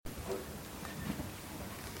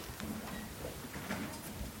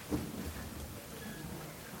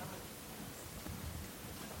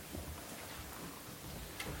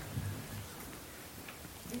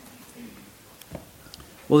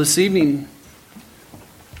Well, this evening,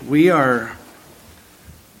 we are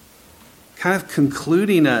kind of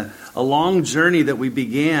concluding a long journey that we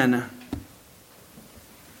began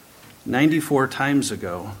 94 times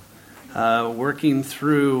ago, working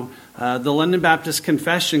through the London Baptist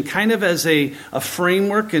Confession, kind of as a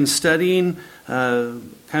framework in studying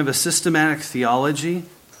kind of a systematic theology.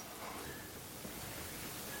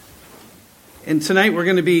 And tonight we're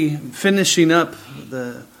going to be finishing up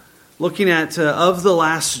looking at of the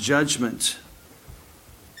last judgment.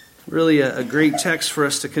 Really a great text for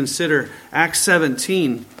us to consider. Acts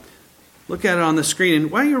 17. Look at it on the screen.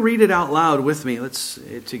 And why don't you read it out loud with me? Let's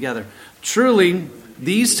together. Truly,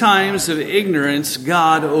 these times of ignorance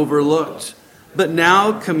God overlooked, but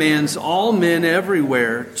now commands all men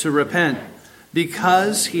everywhere to repent,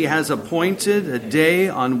 because he has appointed a day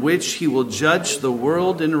on which he will judge the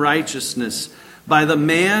world in righteousness by the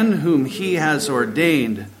man whom he has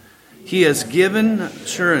ordained. He has given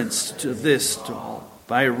assurance to this to all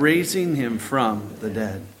by raising him from the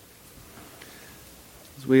dead.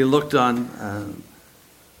 As we looked on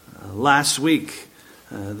last week,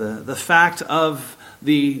 the fact of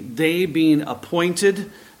the day being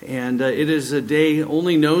appointed, and it is a day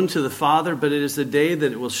only known to the Father, but it is a day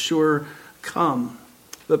that it will sure come.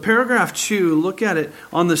 But paragraph 2, look at it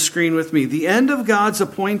on the screen with me. The end of God's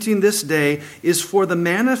appointing this day is for the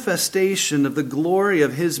manifestation of the glory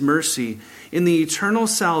of his mercy in the eternal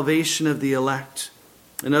salvation of the elect,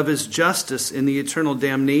 and of his justice in the eternal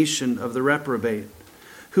damnation of the reprobate,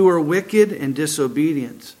 who are wicked and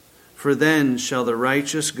disobedient. For then shall the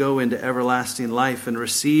righteous go into everlasting life and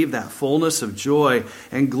receive that fullness of joy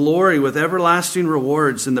and glory with everlasting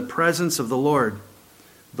rewards in the presence of the Lord.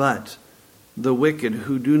 But the wicked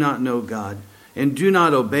who do not know God and do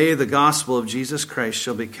not obey the gospel of Jesus Christ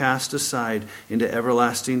shall be cast aside into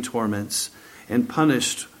everlasting torments and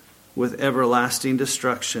punished with everlasting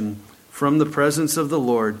destruction from the presence of the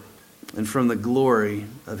Lord and from the glory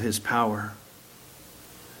of his power.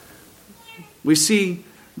 We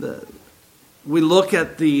look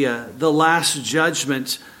at the last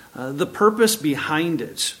judgment, the purpose behind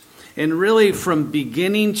it. And really from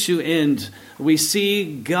beginning to end, we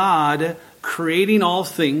see God creating all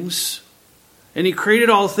things, and he created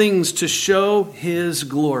all things to show his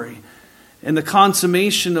glory, and the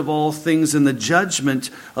consummation of all things and the judgment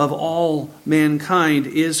of all mankind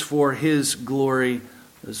is for his glory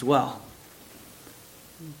as well.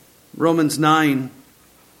 Romans 9,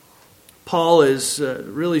 Paul is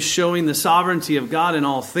really showing the sovereignty of God in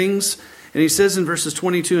all things. And he says in verses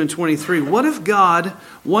 22 and 23, what if God,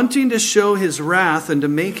 wanting to show his wrath and to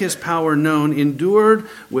make his power known, endured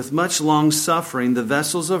with much long suffering the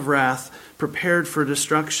vessels of wrath prepared for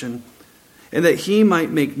destruction, and that he might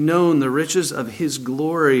make known the riches of his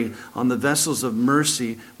glory on the vessels of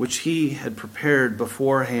mercy, which he had prepared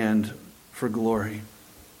beforehand for glory.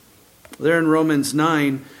 There in Romans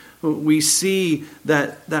 9, we see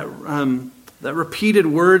that repeated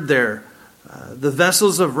word there. The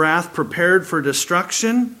vessels of wrath prepared for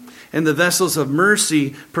destruction, and the vessels of mercy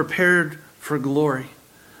prepared for glory.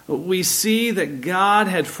 We see that God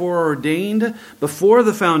had foreordained before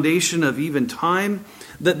the foundation of even time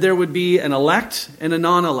that there would be an elect and a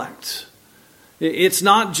non-elect. It's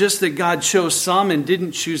not just that God chose some and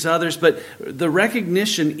didn't choose others, but the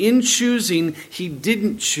recognition in choosing, he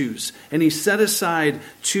didn't choose. And he set aside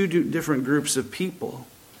two different groups of people.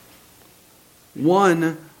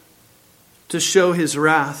 One, to show his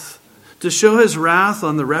wrath. To show his wrath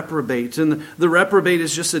on the reprobate. And the reprobate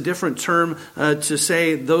is just a different term to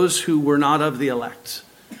say those who were not of the elect.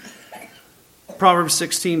 Proverbs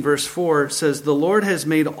 16 verse 4 says, the Lord has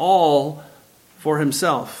made all for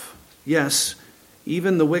himself. Yes,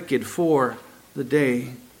 even the wicked for the day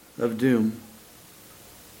of doom.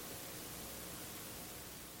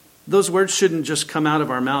 Those words shouldn't just come out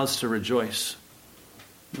of our mouths to rejoice.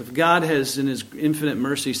 If God has, in his infinite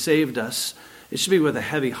mercy, saved us, it should be with a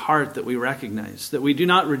heavy heart that we recognize that we do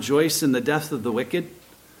not rejoice in the death of the wicked.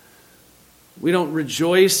 We don't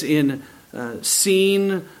rejoice in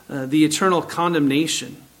seeing the eternal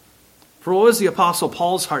condemnation. For what was the Apostle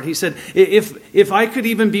Paul's heart? He said, if I could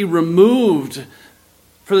even be removed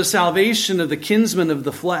for the salvation of the kinsman of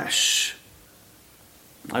the flesh,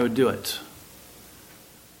 I would do it.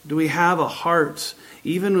 Do we have a heart,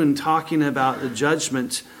 even when talking about the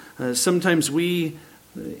judgment? Sometimes we,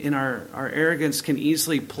 in our arrogance, can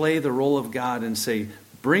easily play the role of God and say,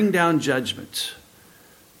 bring down judgment.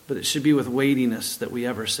 But it should be with weightiness that we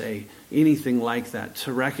ever say anything like that,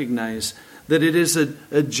 to recognize that it is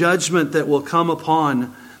a judgment that will come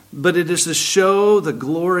upon, but it is to show the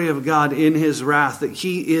glory of God in his wrath, that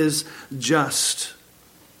he is just.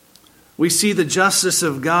 We see the justice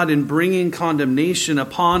of God in bringing condemnation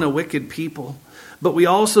upon a wicked people. But we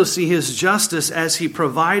also see his justice as he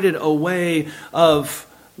provided a way of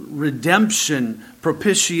redemption,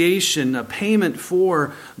 propitiation, a payment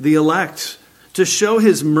for the elect, to show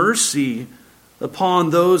his mercy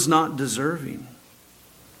upon those not deserving.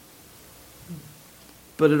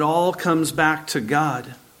 But it all comes back to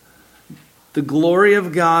God. The glory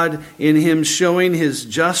of God in him showing his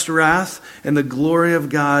just wrath, and the glory of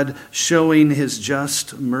God showing his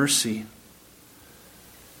just mercy.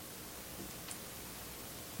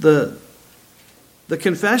 The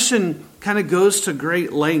confession kind of goes to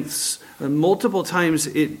great lengths. Multiple times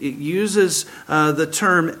it uses the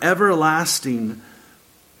term everlasting.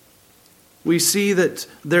 We see that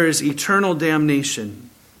there is eternal damnation.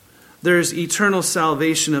 There is eternal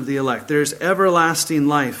salvation of the elect. There is everlasting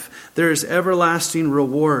life. There is everlasting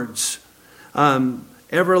rewards,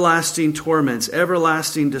 everlasting torments,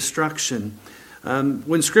 everlasting destruction.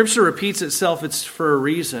 When Scripture repeats itself, it's for a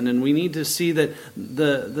reason. And we need to see that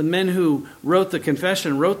the men who wrote the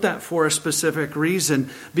confession wrote that for a specific reason,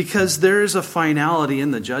 because there is a finality in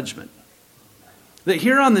the judgment. That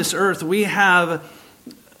here on this earth we have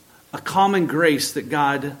a common grace that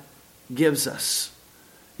God gives us.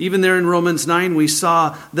 Even there in Romans 9, we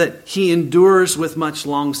saw that he endures with much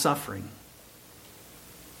long suffering.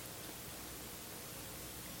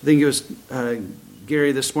 I think it was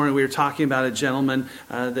Gary this morning, we were talking about a gentleman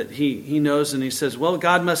that he knows, and he says, well,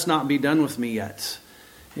 God must not be done with me yet.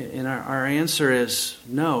 And our answer is,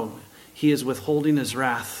 no, he is withholding his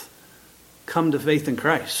wrath. Come to faith in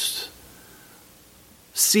Christ.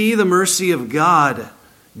 See the mercy of God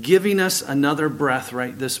giving us another breath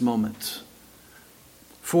right this moment.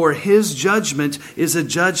 For his judgment is a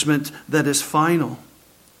judgment that is final.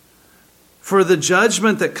 For the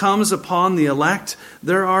judgment that comes upon the elect,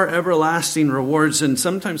 there are everlasting rewards. And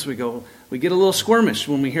sometimes we get a little squirmish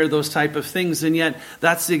when we hear those type of things. And yet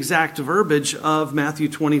that's the exact verbiage of Matthew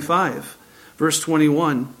 25, verse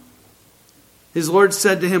 21. His Lord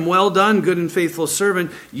said to him, well done, good and faithful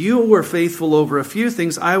servant. You were faithful over a few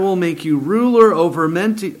things. I will make you ruler over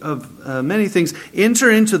many things. Enter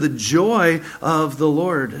into the joy of the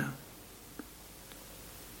Lord.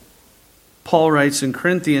 Paul writes in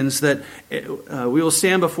Corinthians that we will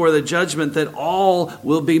stand before the judgment, that all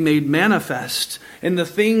will be made manifest. And the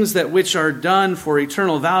things that which are done for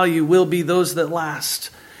eternal value will be those that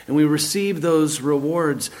last. And we receive those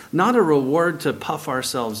rewards, not a reward to puff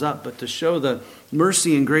ourselves up, but to show the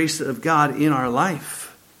mercy and grace of God in our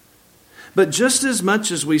life. But just as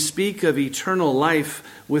much as we speak of eternal life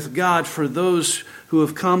with God for those who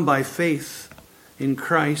have come by faith in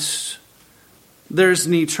Christ, there's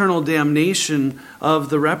an eternal damnation of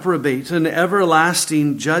the reprobate, an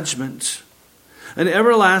everlasting judgment. An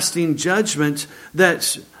everlasting judgment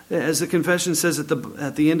that, as the confession says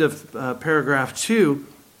at the end of paragraph 2,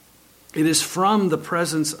 it is from the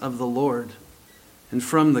presence of the Lord and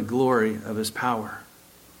from the glory of his power.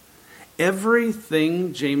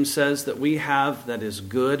 Everything, James says, that we have that is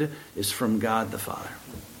good is from God the Father.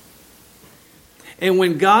 And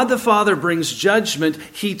when God the Father brings judgment,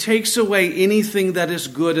 he takes away anything that is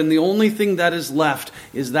good, and the only thing that is left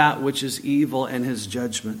is that which is evil and his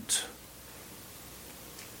judgment.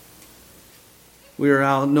 We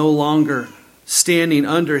are no longer standing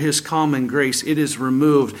under his common grace. It is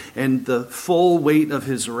removed, and the full weight of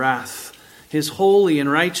his wrath, his holy and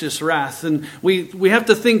righteous wrath. And we have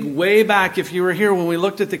to think way back, if you were here when we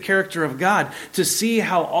looked at the character of God, to see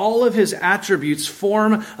how all of his attributes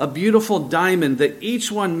form a beautiful diamond, that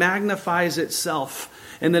each one magnifies itself,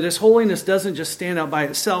 and that his holiness doesn't just stand out by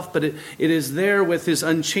itself, but it is there with his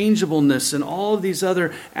unchangeableness and all of these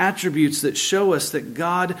other attributes that show us that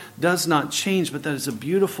God does not change, but that is a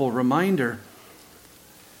beautiful reminder,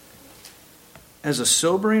 as a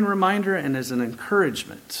sobering reminder and as an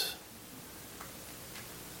encouragement.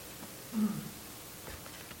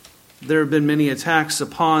 There have been many attacks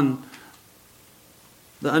upon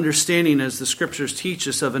the understanding, as the Scriptures teach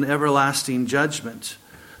us, of an everlasting judgment.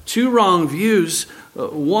 Two wrong views.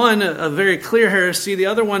 One, a very clear heresy. The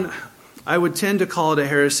other one, I would tend to call it a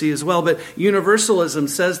heresy as well. But universalism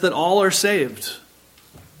says that all are saved.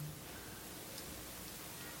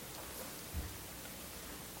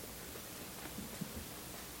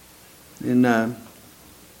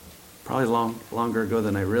 Probably longer ago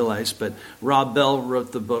than I realized, but Rob Bell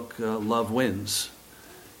wrote the book Love Wins.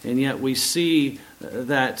 And yet we see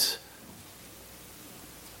that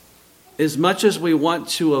as much as we want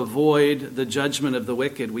to avoid the judgment of the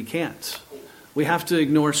wicked, we can't. We have to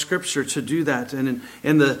ignore Scripture to do that. And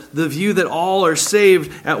the view that all are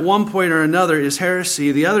saved at one point or another is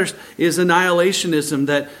heresy. The other is annihilationism,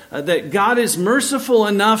 that God is merciful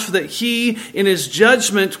enough that He, in His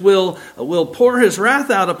judgment, will pour His wrath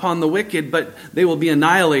out upon the wicked, but they will be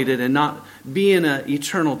annihilated and not be in an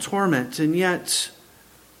eternal torment. And yet,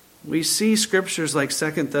 we see Scriptures like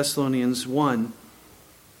 2 Thessalonians 1,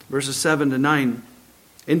 verses 7 to 9.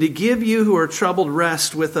 And to give you who are troubled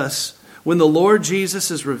rest with us, when the Lord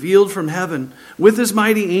Jesus is revealed from heaven with His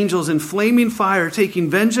mighty angels in flaming fire,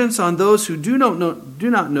 taking vengeance on those who do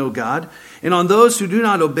not know God, and on those who do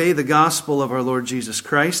not obey the gospel of our Lord Jesus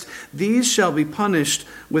Christ. These shall be punished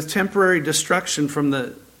with temporary destruction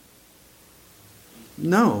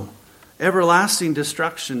everlasting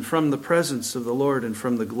destruction from the presence of the Lord and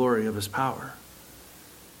from the glory of His power.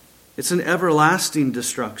 It's an everlasting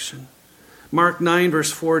destruction. Mark 9,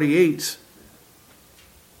 verse 48.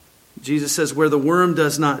 Jesus says, where the worm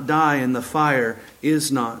does not die and the fire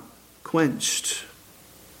is not quenched.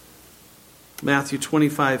 Matthew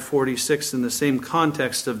 25:46, in the same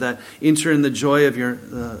context of that, enter in the joy of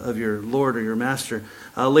your Lord or your Master.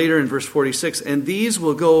 Later in verse 46, and these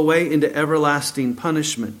will go away into everlasting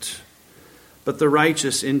punishment, but the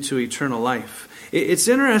righteous into eternal life. It's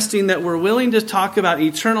interesting that we're willing to talk about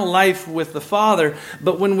eternal life with the Father,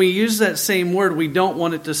 but when we use that same word, we don't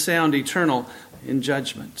want it to sound eternal in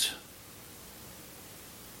judgment.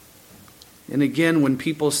 And again, when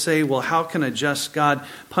people say, well, how can a just God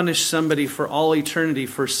punish somebody for all eternity,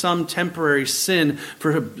 for some temporary sin,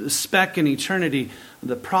 for a speck in eternity?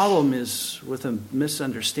 The problem is with a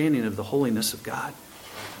misunderstanding of the holiness of God.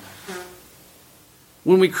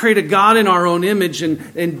 When we create a God in our own image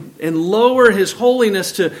and lower His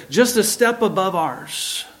holiness to just a step above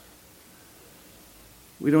ours,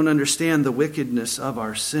 we don't understand the wickedness of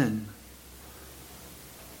our sin.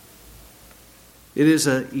 It is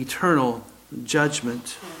an eternal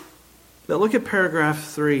judgment. But look at paragraph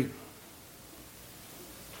 3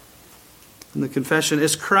 in the confession.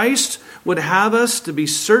 As Christ would have us to be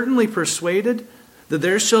certainly persuaded that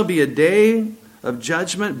there shall be a day of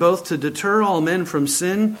judgment, both to deter all men from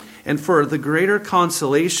sin and for the greater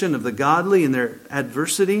consolation of the godly in their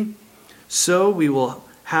adversity, so we will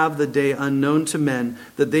have the day unknown to men,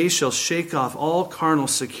 that they shall shake off all carnal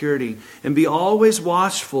security and be always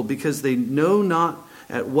watchful, because they know not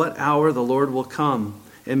at what hour the Lord will come,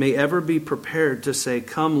 and may ever be prepared to say,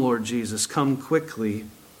 come, Lord Jesus, come quickly.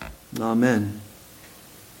 Amen.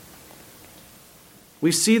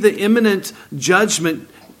 We see the imminent judgment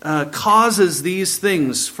causes these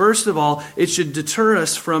things. First of all, it should deter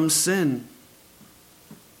us from sin.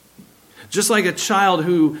 Just like a child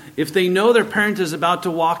who, if they know their parent is about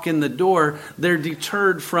to walk in the door, they're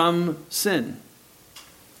deterred from sin.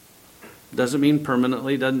 Doesn't mean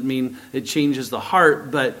permanently, doesn't mean it changes the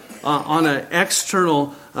heart, but on an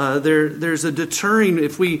external, there's a deterring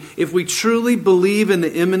if we truly believe in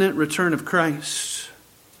the imminent return of Christ.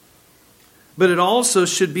 But it also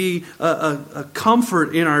should be a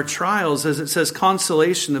comfort in our trials, as it says,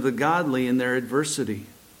 consolation of the godly in their adversity.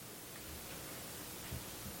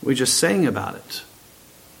 We just sang about it.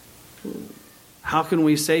 How can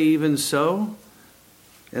we say even so?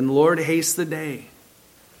 And Lord, haste the day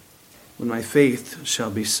when my faith shall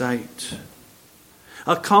be sight.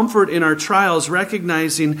 A comfort in our trials,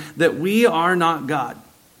 recognizing that we are not God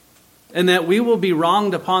and that we will be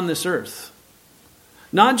wronged upon this earth.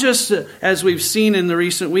 Not just as we've seen in the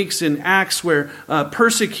recent weeks in Acts, where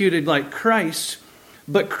persecuted like Christ,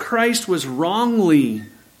 but Christ was wrongly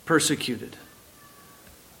persecuted.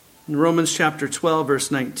 In Romans chapter 12,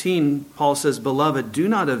 verse 19, Paul says, beloved, do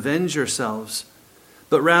not avenge yourselves,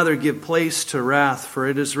 but rather give place to wrath, for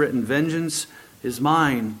it is written, vengeance is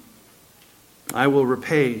mine, I will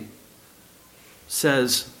repay,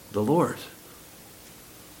 says the Lord.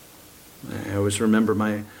 I always remember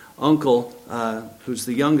my uncle, who's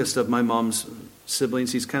the youngest of my mom's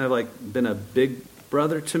siblings. He's kind of like been a big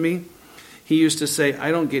brother to me. He used to say,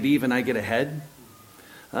 I don't get even, I get ahead.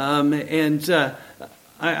 I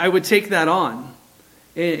would take that on.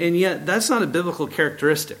 And yet, that's not a biblical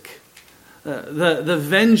characteristic. The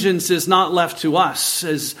vengeance is not left to us,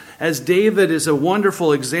 as David is a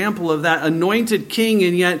wonderful example of that anointed king,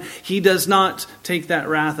 and yet he does not take that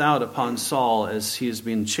wrath out upon Saul as he is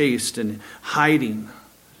being chased and hiding.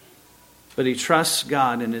 But he trusts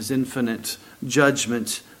God in His infinite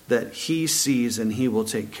judgment that He sees and He will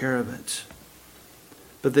take care of it.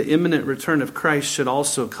 But the imminent return of Christ should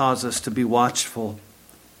also cause us to be watchful.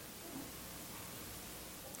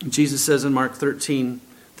 Jesus says in Mark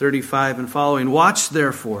 13:35 and following, watch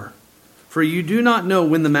therefore, for you do not know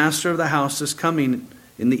when the master of the house is coming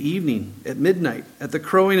in the evening, at midnight, at the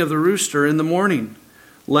crowing of the rooster in the morning,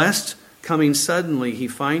 lest, coming suddenly, he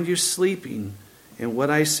find you sleeping. And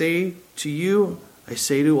what I say to you, I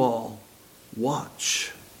say to all,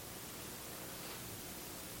 watch.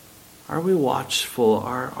 Are we watchful?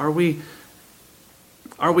 Are we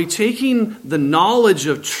taking the knowledge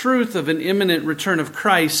of truth of an imminent return of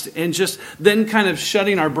Christ and just then kind of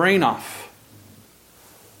shutting our brain off?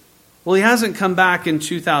 Well, he hasn't come back in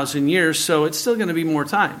 2,000 years, so it's still going to be more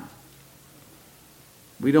time.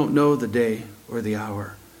 We don't know the day or the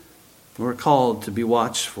hour. We're called to be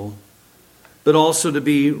watchful, but also to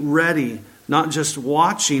be ready, not just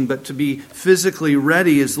watching, but to be physically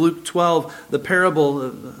ready. As Luke 12, the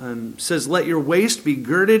parable says, let your waist be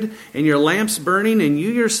girded and your lamps burning, and you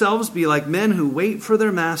yourselves be like men who wait for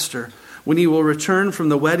their master when he will return from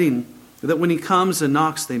the wedding, that when he comes and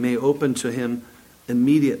knocks, they may open to him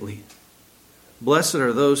immediately. Blessed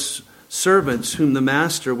are those servants whom the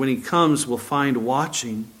master, when he comes, will find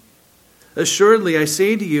watching. Assuredly, I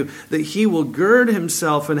say to you that he will gird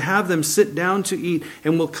himself and have them sit down to eat,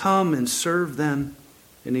 and will come and serve them.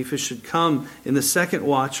 And if he should come in the second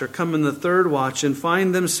watch or come in the third watch and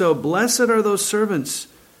find them so, blessed are those servants.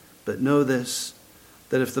 But know this,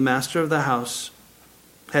 that if the master of the house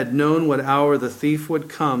had known what hour the thief would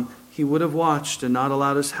come, he would have watched and not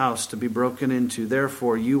allowed his house to be broken into.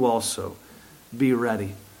 Therefore, you also be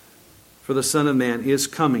ready, for the Son of Man is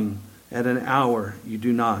coming at an hour you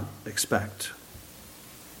do not expect.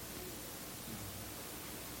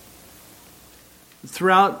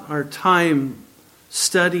 Throughout our time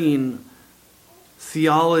studying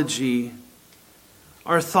theology,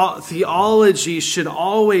 our theology should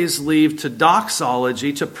always lead to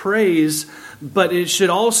doxology, to praise, but it should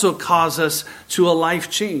also cause us to a life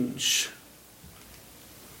change.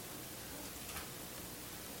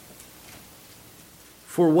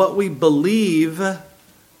 For what we believe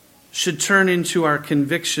should turn into our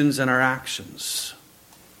convictions and our actions.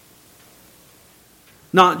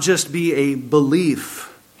 Not just be a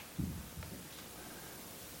belief.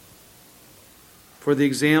 For the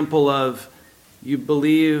example of, you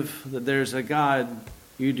believe that there's a God,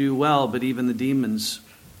 you do well, but even the demons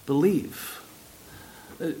believe.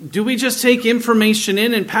 Do we just take information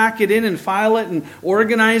in and pack it in and file it and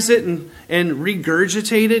organize it and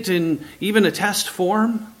regurgitate it in even a test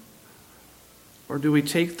form? Or do we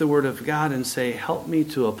take the Word of God and say, help me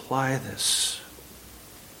to apply this?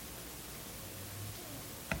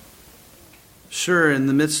 Sure, in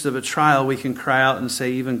the midst of a trial, we can cry out and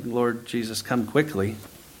say, even Lord Jesus, come quickly.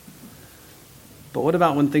 But what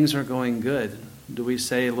about when things are going good? Do we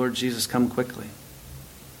say, Lord Jesus, come quickly?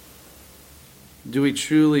 Do we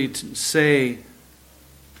truly say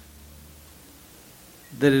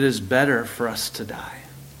that it is better for us to die?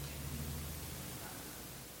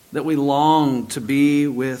 That we long to be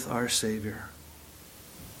with our Savior?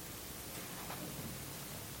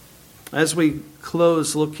 As we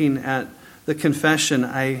close looking at the confession,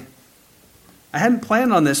 I hadn't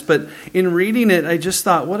planned on this, but in reading it, I just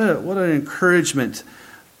thought, what an encouragement.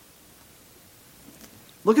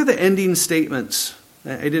 Look at the ending statements.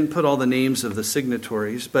 I didn't put all the names of the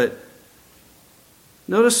signatories, but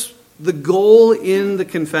notice the goal in the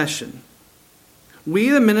confession. We,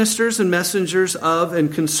 the ministers and messengers of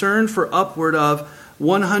and concerned for upward of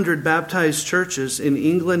 100 baptized churches in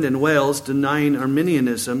England and Wales denying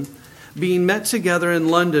Arminianism, being met together in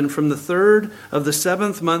London from the 3rd of the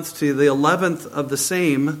 7th month to the 11th of the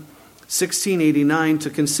same, 1689, to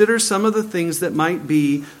consider some of the things that might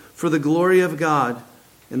be for the glory of God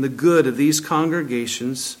and the good of these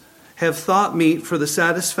congregations, have thought meet for the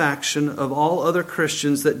satisfaction of all other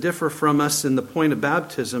Christians that differ from us in the point of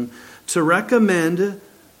baptism, to recommend,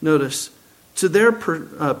 notice, to their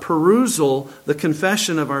perusal the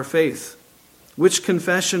confession of our faith, which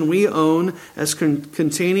confession we own as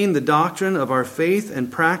containing the doctrine of our faith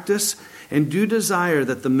and practice, and do desire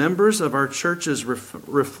that the members of our churches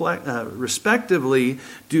respectively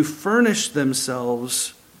do furnish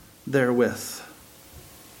themselves therewith.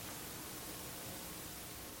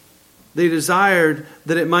 They desired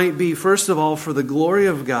that it might be, first of all, for the glory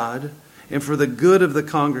of God and for the good of the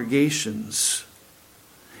congregations.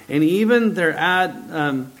 And even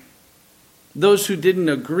those who didn't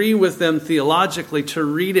agree with them theologically to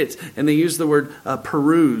read it, and they use the word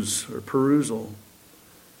peruse or perusal,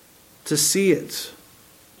 to see it,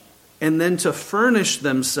 and then to furnish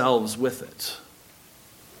themselves with it,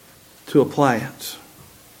 to apply it.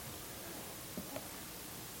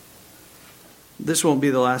 This won't be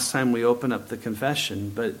the last time we open up the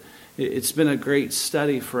confession, but it's been a great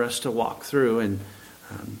study for us to walk through, and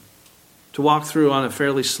to walk through on a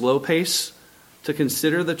fairly slow pace, to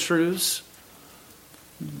consider the truths.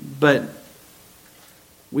 But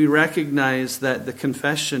we recognize that the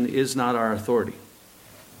confession is not our authority.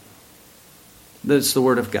 That's the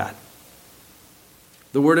Word of God.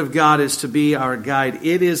 The Word of God is to be our guide.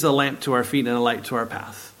 It is a lamp to our feet and a light to our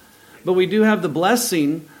path. But we do have the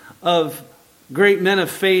blessing of great men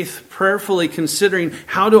of faith prayerfully considering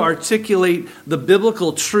how to articulate the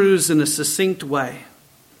biblical truths in a succinct way.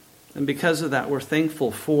 And because of that, we're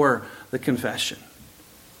thankful for the confession.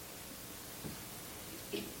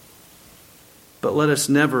 But let us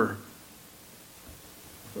never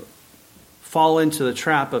fall into the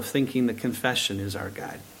trap of thinking the confession is our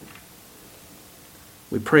guide.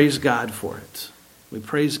 We praise God for it. We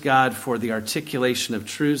praise God for the articulation of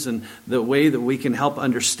truths and the way that we can help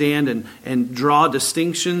understand and draw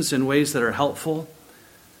distinctions in ways that are helpful.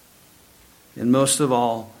 And most of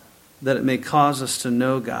all, that it may cause us to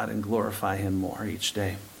know God and glorify Him more each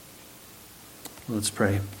day. Let's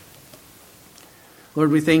pray. Lord,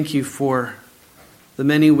 we thank You for the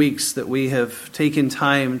many weeks that we have taken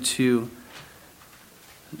time to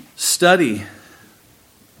study,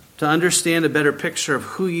 to understand a better picture of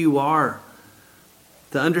who You are,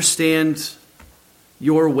 to understand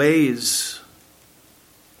Your ways,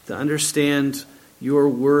 to understand Your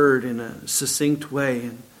word in a succinct way,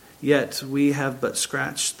 and yet we have but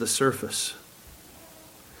scratched the surface.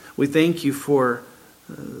 We thank You for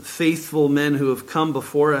faithful men who have come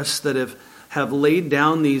before us that have laid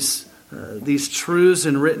down these truths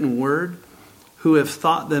in written word, who have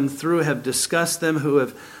thought them through, have discussed them, who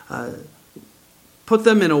have put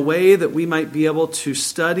them in a way that we might be able to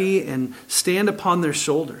study and stand upon their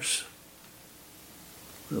shoulders.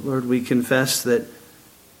 But Lord, we confess that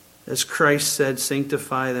as Christ said,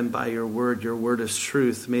 sanctify them by Your word. Your word is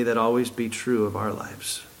truth. May that always be true of our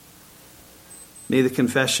lives. May the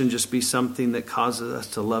confession just be something that causes us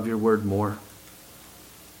to love Your word more.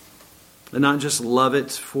 And not just love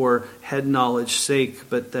it for head knowledge's sake,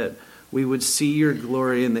 but that we would see Your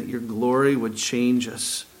glory and that Your glory would change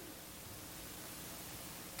us.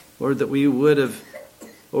 Lord, that we would have,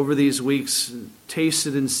 over these weeks,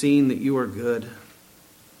 tasted and seen that You are good.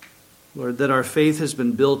 Lord, that our faith has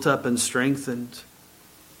been built up and strengthened.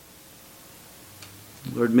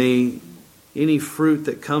 Lord, may any fruit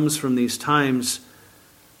that comes from these times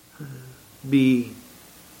be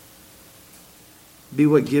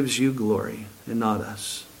what gives You glory and not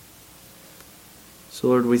us. So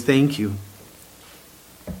Lord, we thank You.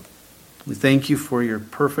 We thank You for Your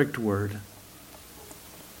perfect word.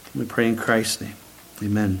 We pray in Christ's name.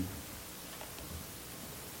 Amen.